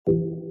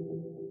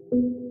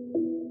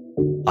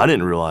I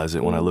didn't realize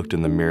it when I looked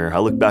in the mirror. I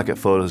look back at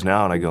photos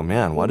now and I go,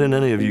 man, why didn't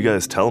any of you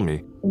guys tell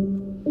me?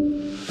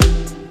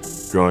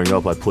 Growing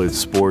up, I played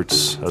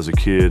sports as a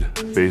kid,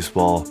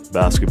 baseball,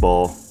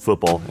 basketball,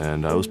 football,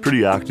 and I was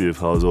pretty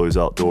active. I was always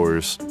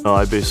outdoors.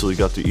 I basically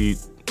got to eat,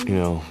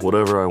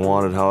 whatever I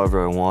wanted,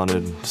 however I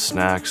wanted,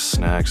 snacks.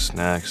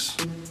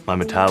 My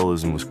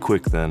metabolism was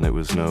quick then. It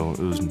was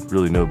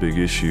really no big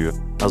issue.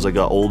 As I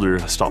got older,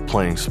 I stopped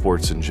playing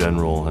sports in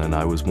general, and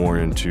I was more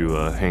into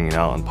hanging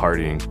out and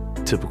partying.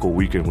 Typical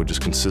weekend would just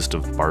consist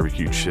of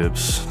barbecue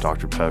chips,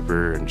 Dr.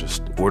 Pepper, and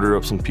just order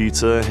up some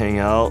pizza, hang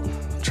out,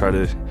 try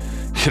to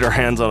get our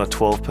hands on a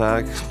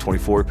 12-pack,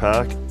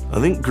 24-pack.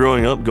 I think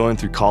growing up, going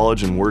through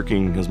college and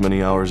working as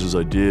many hours as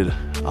I did,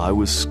 I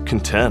was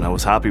content, I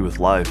was happy with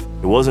life.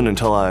 It wasn't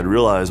until I had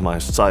realized my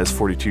size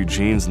 42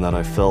 jeans and that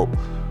I felt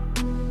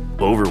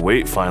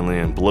overweight finally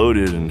and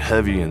bloated and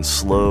heavy and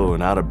slow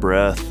and out of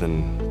breath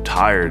and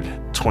tired,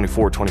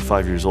 24,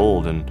 25 years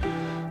old, and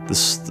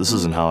this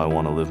isn't how I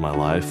want to live my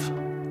life.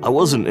 I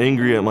wasn't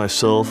angry at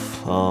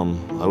myself,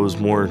 I was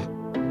more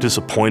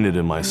disappointed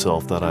in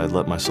myself that I had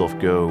let myself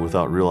go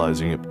without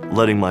realizing it.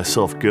 Letting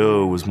myself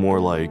go was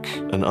more like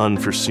an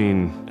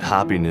unforeseen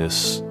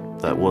happiness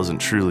that wasn't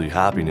truly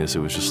happiness, it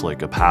was just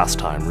like a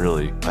pastime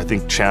really. I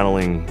think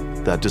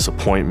channeling that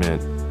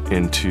disappointment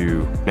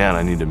into, man,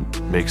 I need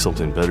to make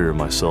something better of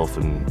myself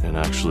and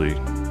actually,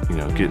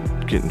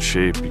 get in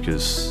shape,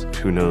 because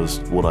who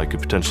knows what I could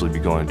potentially be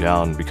going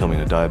down,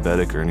 becoming a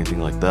diabetic or anything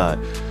like that.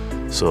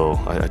 So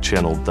I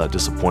channeled that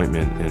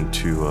disappointment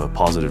into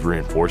positive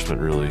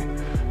reinforcement really,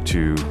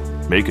 to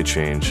make a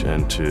change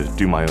and to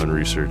do my own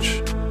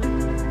research.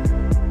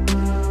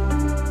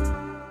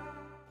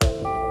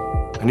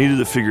 I needed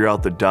to figure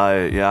out the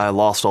diet. Yeah, I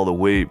lost all the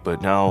weight,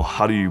 but now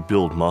how do you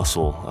build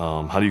muscle?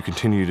 How do you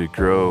continue to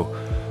grow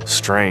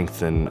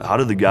strength? And how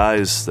do the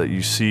guys that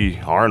you see,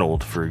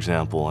 Arnold, for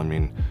example,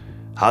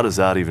 how does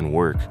that even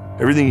work?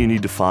 Everything you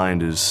need to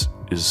find is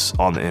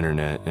on the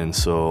internet. And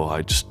so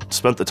I just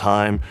spent the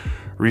time,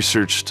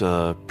 researched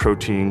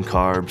protein,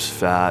 carbs,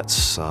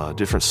 fats,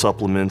 different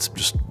supplements,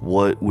 just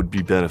what would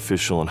be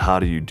beneficial and how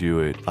do you do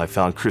it. I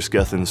found Chris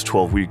Gethin's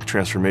 12-week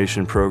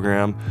transformation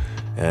program,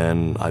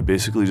 and I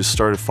basically just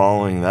started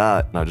following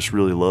that. And I just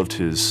really loved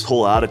his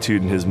whole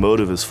attitude and his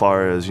motive as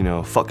far as,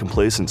 fuck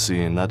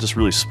complacency, and that just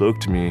really spoke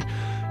to me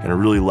in a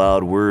really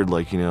loud word,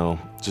 like,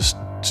 just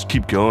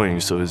keep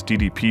going. So his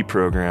DDP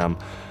program,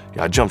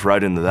 I jumped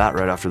right into that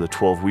right after the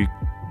 12-week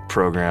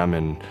program,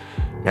 and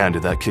man,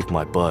 did that kick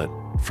my butt.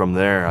 From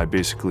there, I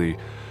basically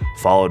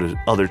followed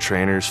other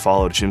trainers,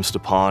 followed Jim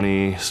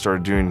Stepani,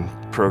 started doing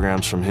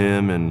programs from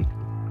him and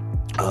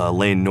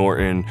Lane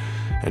Norton,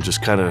 and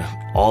just kind of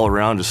all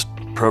around, just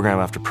program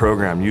after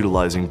program,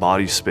 utilizing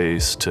body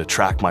space to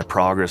track my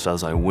progress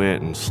as I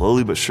went. And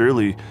slowly but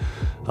surely,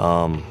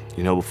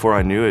 before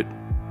I knew it,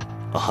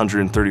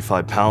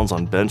 135 pounds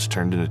on bench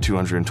turned into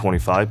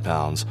 225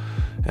 pounds,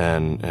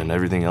 and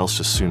everything else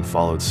just soon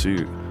followed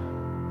suit.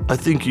 I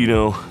think,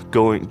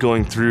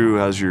 going through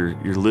as you're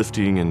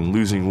lifting and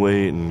losing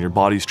weight and your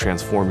body's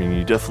transforming,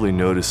 you definitely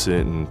notice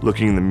it, and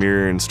looking in the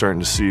mirror and starting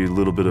to see a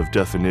little bit of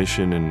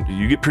definition, and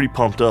you get pretty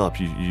pumped up.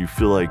 You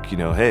feel like,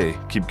 hey,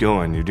 keep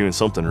going, you're doing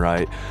something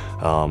right.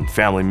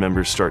 Family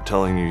members start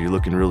telling you you're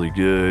looking really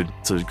good.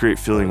 It's a great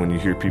feeling when you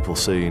hear people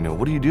say,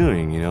 what are you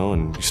doing,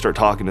 and you start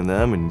talking to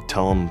them and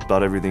tell them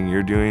about everything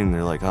you're doing, and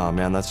they're like, oh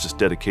man, that's just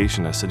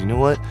dedication. I said, you know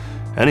what?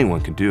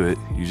 Anyone can do it.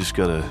 You just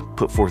gotta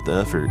put forth the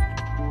effort.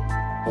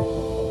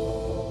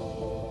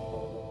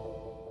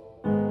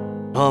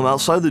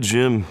 Outside the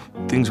gym,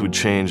 things would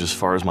change as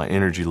far as my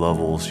energy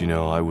levels.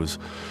 I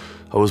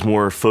was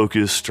more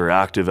focused or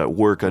active at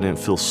work. I didn't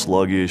feel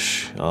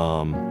sluggish.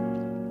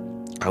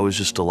 I was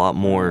just a lot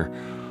more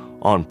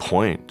on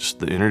point. Just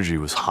the energy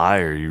was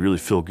higher. You really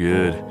feel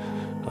good.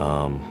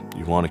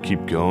 You want to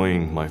keep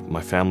going.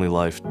 My family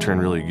life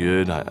turned really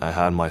good. I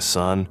had my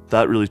son.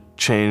 That really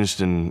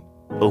changed and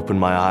opened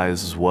my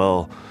eyes as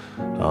well.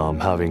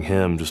 Having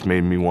him just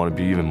made me want to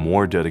be even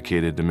more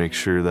dedicated to make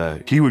sure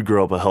that he would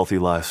grow up a healthy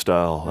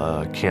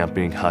lifestyle,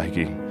 camping,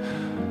 hiking,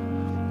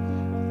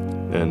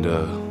 and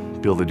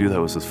be able to do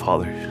that with his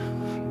father.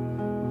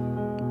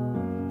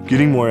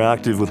 Getting more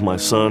active with my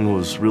son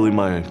was really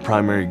my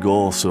primary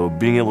goal, so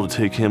being able to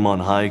take him on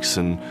hikes,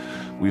 and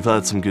we've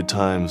had some good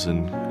times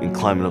and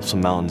climbing up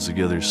some mountains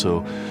together.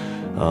 So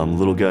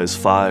little guy's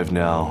 5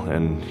 now,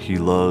 and he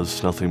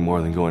loves nothing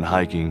more than going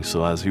hiking.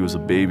 So as he was a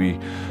baby,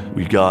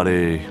 we got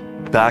a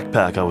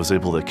backpack I was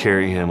able to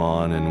carry him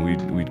on, and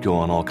we'd go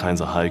on all kinds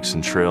of hikes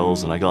and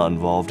trails, and I got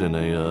involved in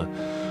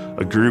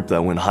a group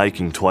that went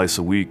hiking twice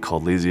a week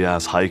called Lazy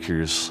Ass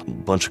Hikers. A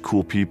bunch of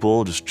cool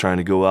people just trying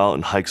to go out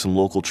and hike some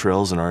local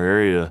trails in our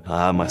area.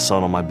 I have my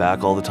son on my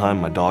back all the time,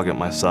 my dog at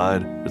my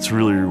side. It's a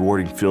really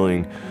rewarding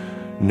feeling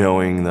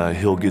knowing that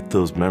he'll get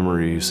those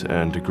memories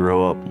and to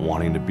grow up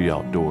wanting to be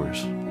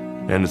outdoors.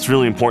 And it's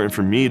really important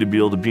for me to be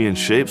able to be in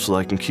shape so that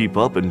I can keep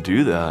up and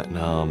do that,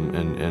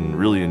 and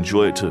really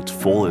enjoy it to its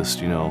fullest.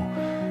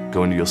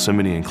 Going to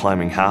Yosemite and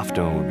climbing Half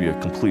Dome would be a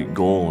complete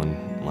goal, and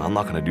I'm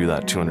not going to do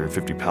that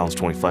 250 pounds,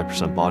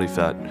 25% body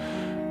fat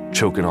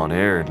choking on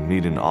air and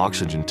needing an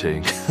oxygen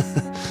tank.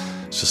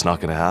 It's just not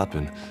gonna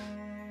happen.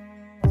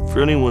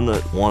 For anyone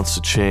that wants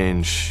to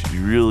change,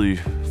 you really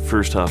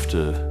first have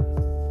to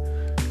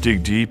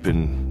dig deep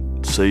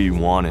and say you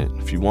want it.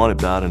 If you want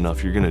it bad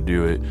enough, you're gonna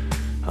do it.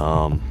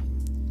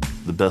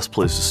 The best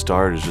place to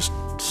start is just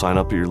sign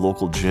up at your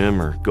local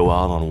gym or go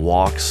out on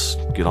walks,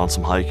 get on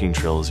some hiking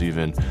trails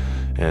even,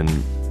 and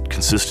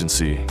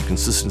consistency.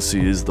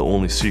 Consistency is the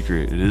only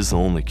secret, it is the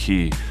only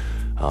key.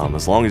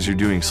 As long as you're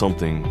doing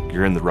something,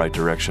 you're in the right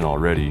direction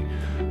already.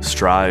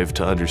 Strive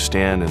to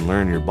understand and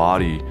learn your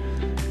body.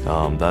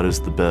 That is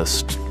the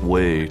best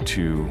way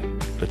to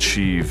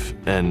achieve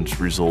end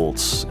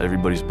results.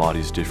 Everybody's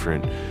body's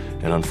different,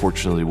 and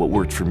unfortunately what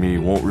worked for me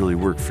won't really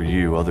work for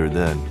you other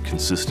than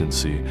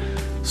consistency.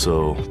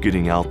 So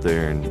getting out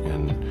there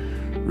and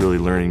really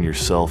learning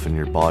yourself and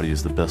your body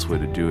is the best way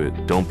to do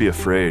it. Don't be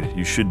afraid.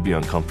 You should be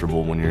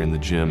uncomfortable when you're in the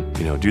gym.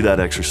 You know, do that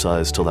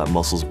exercise till that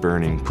muscle's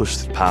burning.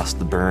 Push past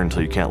the burn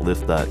till you can't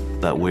lift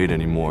that weight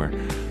anymore.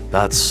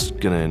 That's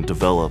gonna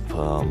develop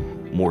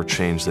more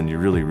change than you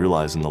really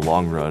realize in the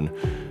long run.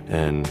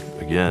 And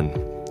again,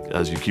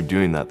 as you keep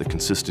doing that, the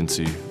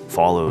consistency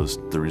follows,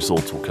 the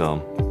results will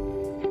come.